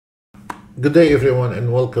Good day everyone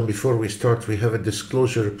and welcome. Before we start, we have a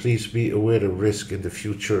disclosure. Please be aware of risk in the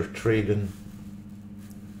future trading.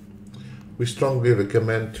 We strongly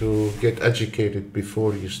recommend to get educated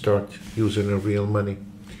before you start using the real money.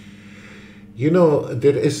 You know,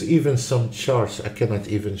 there is even some charts I cannot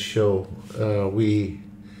even show. We've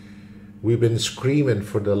been screaming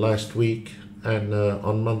for the last week, and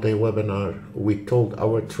on Monday webinar we told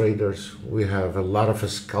our traders we have a lot of a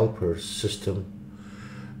scalper system,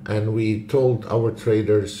 and we told our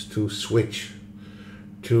traders to switch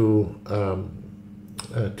to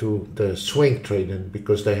the swing trading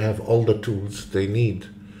because they have all the tools they need.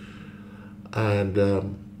 And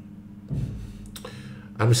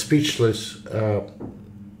I'm speechless. I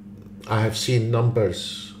have seen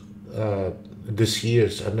numbers this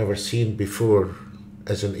year's I've never seen before.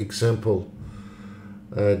 As an example,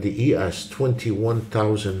 the ES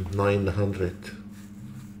 21,900,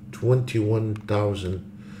 21,900.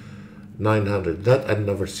 That I've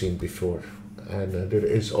never seen before. And there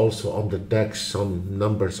is also on the DAX some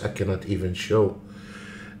numbers I cannot even show.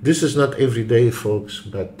 This is not every day, folks,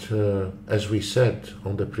 but as we said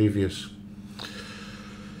on the previous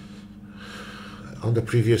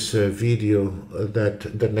video,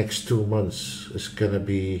 that the next 2 months is gonna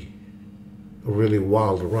be a really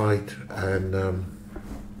wild ride, and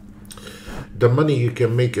the money you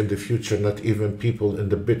can make in the future, not even people in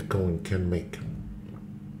the Bitcoin can make.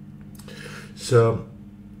 So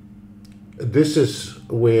this is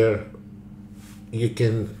where you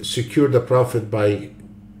can secure the profit by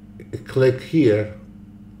click here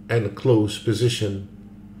and close position,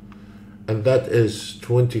 and that is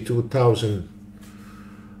 22,000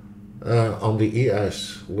 on the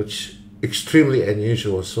ES, which extremely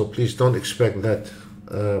unusual. So please don't expect that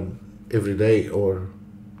every day,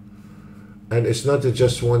 and it's not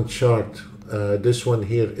just one chart. This one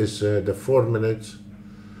here is the 4 minutes,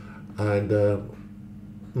 and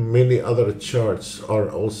many other charts are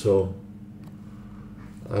also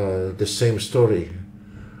the same story.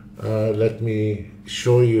 Let me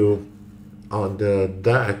show you on the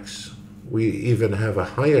DAX. We even have a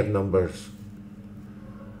higher numbers.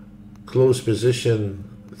 Close position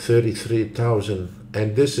 33,000,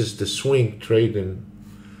 and this is the swing trading.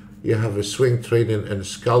 You have a swing trading and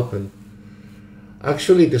scalping.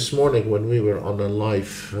 Actually, this morning when we were on a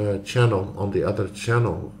live channel, on the other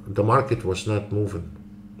channel, the market was not moving,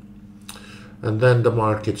 and then the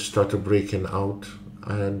market started breaking out,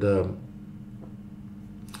 and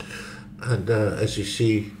as you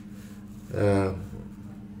see,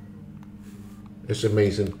 it's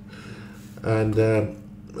amazing. And the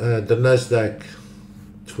Nasdaq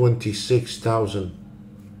 26,000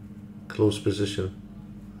 close position,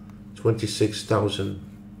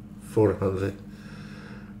 26,400.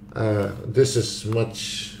 This is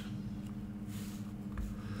much.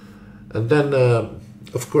 And then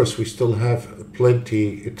of course we still have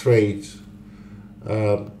plenty trades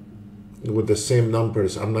with the same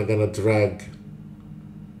numbers. I'm not gonna drag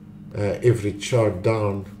every chart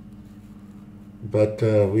down, but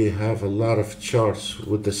we have a lot of charts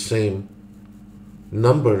with the same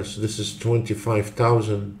numbers. This is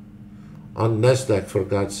 25,000 on Nasdaq, for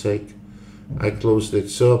God's sake. I closed it.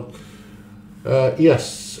 So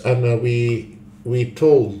yes, and we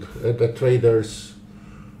told the traders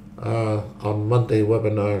on Monday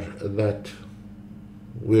webinar that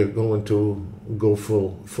we're going to go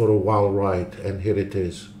for a wild ride, and here it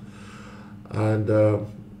is. And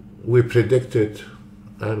we predicted,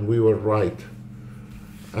 and we were right.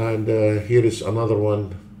 And here is another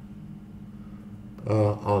one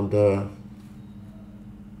on the.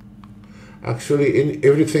 Actually, in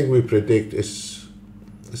everything we predict is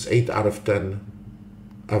 8 out of 10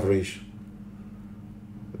 average.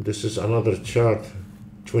 This is another chart,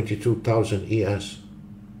 22,000 ES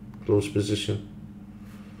close position,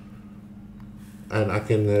 and I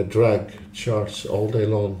can drag charts all day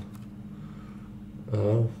long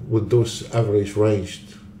with those average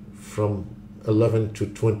ranged from 11 to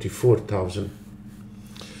 24,000.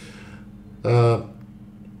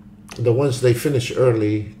 The ones they finish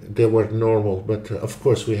early, they were normal, but of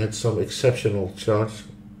course we had some exceptional charts.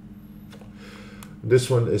 This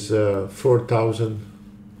one is 4,000,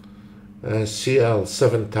 CL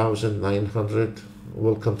 7,900.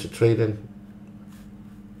 Welcome to trading.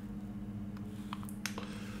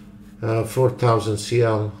 4,000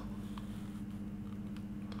 CL,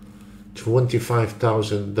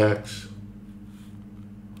 25,000 DAX,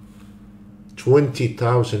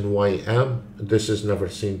 20,000 YM. This is never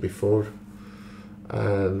seen before.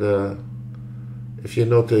 And if you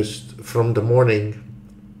noticed, from the morning,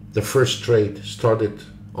 the first trade started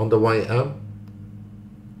on the YM,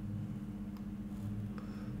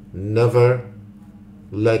 Never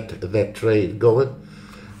let that trade go in.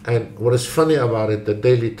 And what is funny about it, the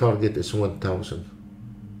daily target is 1,000.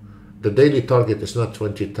 The daily target is not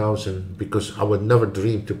 20,000, because I would never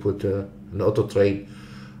dream to put an auto trade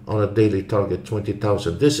on a daily target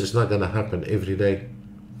 20,000. This is not going to happen every day.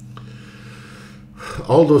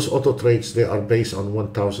 All those auto trades, they are based on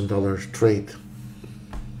 $1,000 trade.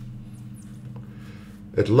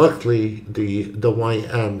 And luckily, the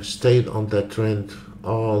YM stayed on that trend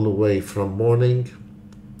all the way from morning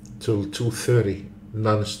till 2:30,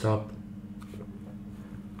 non-stop.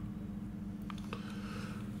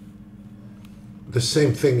 The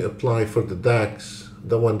same thing apply for the DAX,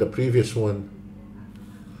 the previous one,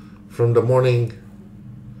 from the morning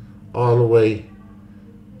all the way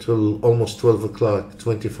till almost 12 o'clock,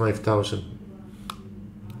 25,000.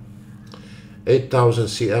 8,000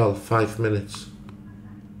 CL, 5 minutes.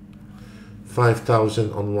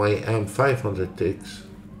 5,000 on YM, 500 ticks.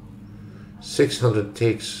 600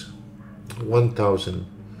 ticks, 1,000.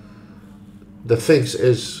 The things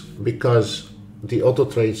is because the auto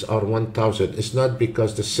trades are 1,000. It's not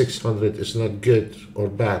because the 600 is not good or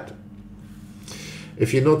bad.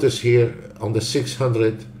 If you notice here on the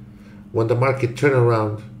 600, when the market turn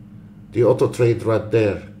around, the auto trade right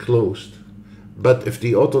there closed. But if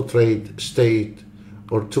the auto trade stayed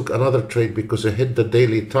or took another trade because it hit the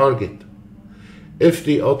daily target, if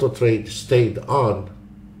the auto trade stayed on,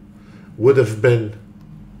 would have been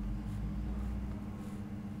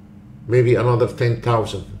maybe another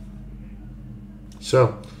 10,000.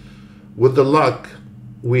 So with the luck,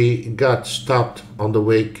 we got stopped on the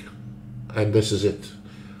wake, and this is it.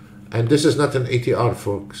 And this is not an ATR,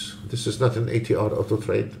 folks. This is not an ATR auto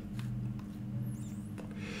trade.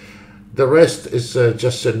 The rest is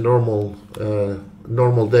just a normal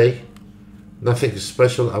day. Nothing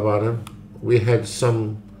special about them. We had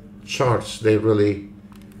some charts, they really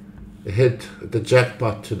hit the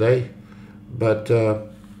jackpot today, but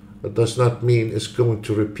it does not mean it's going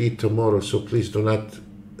to repeat tomorrow. So please do not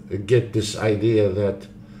get this idea that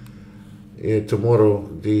tomorrow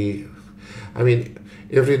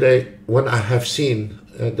every day when I have seen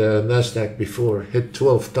the NASDAQ before hit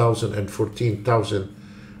 12,000 and 14,000,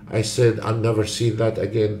 I said I'll never see that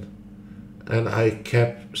again. And I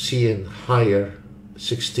kept seeing higher,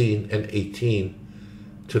 16 and 18.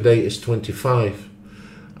 Today is 25.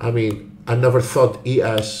 I never thought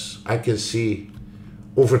ES I can see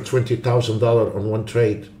over $20,000 on one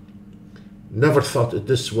trade. Never thought that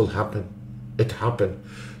this will happen. It happened.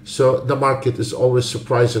 So the market is always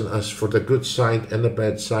surprising us for the good side and the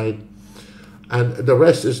bad side. And the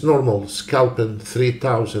rest is normal. Scalping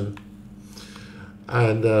 3,000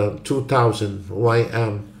 and 2,000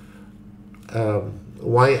 YM.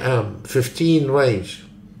 YM 15 range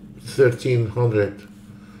 1,300.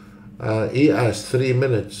 ES 3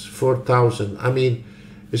 minutes 4,000.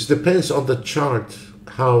 It depends on the chart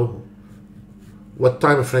what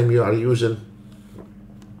time frame you are using,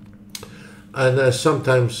 and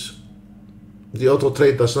sometimes the auto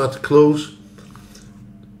trade does not close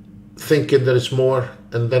thinking there is more,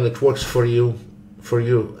 and then it works for you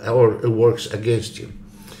or it works against you.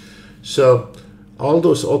 So all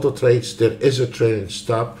those auto trades, there is a trailing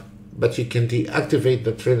stop, but you can deactivate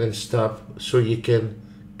the trailing stop so you can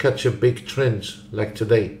catch a big trend like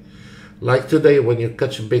today. Like today, when you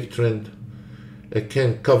catch a big trend, it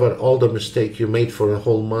can cover all the mistake you made for a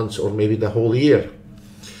whole month or maybe the whole year.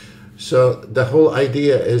 So the whole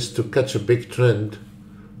idea is to catch a big trend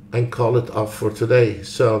and call it off for today.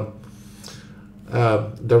 So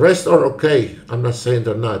the rest are okay. I'm not saying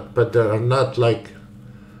they're not, but they are not like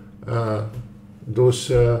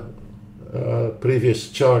those previous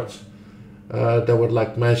charts that were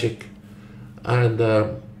like magic. And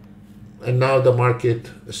now the market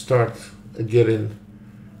start getting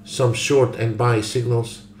some short and buy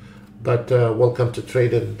signals. But welcome to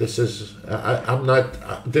trading. This is I'm not.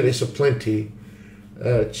 There is a plenty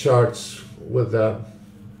charts with.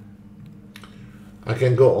 I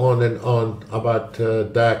can go on and on about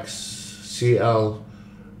DAX, CL.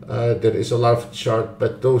 There is a lot of chart,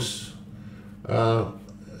 but those,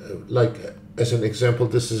 like as an example,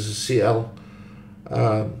 this is a CL.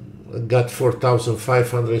 Got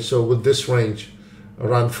 4,500. So with this range,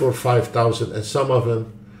 around 4,000-5,000, and some of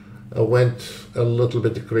them went a little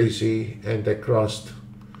bit crazy and they crossed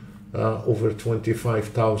over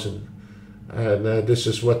 25,000. And this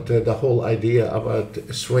is what the whole idea about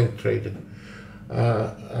swing trading.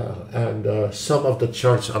 And some of the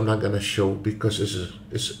charts I'm not going to show because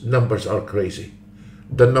its numbers are crazy.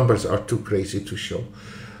 The numbers are too crazy to show.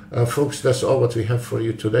 Folks, that's all what we have for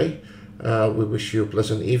you today. We wish you a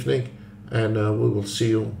pleasant evening, and we will see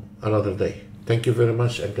you another day. Thank you very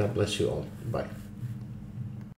much, and God bless you all. Bye.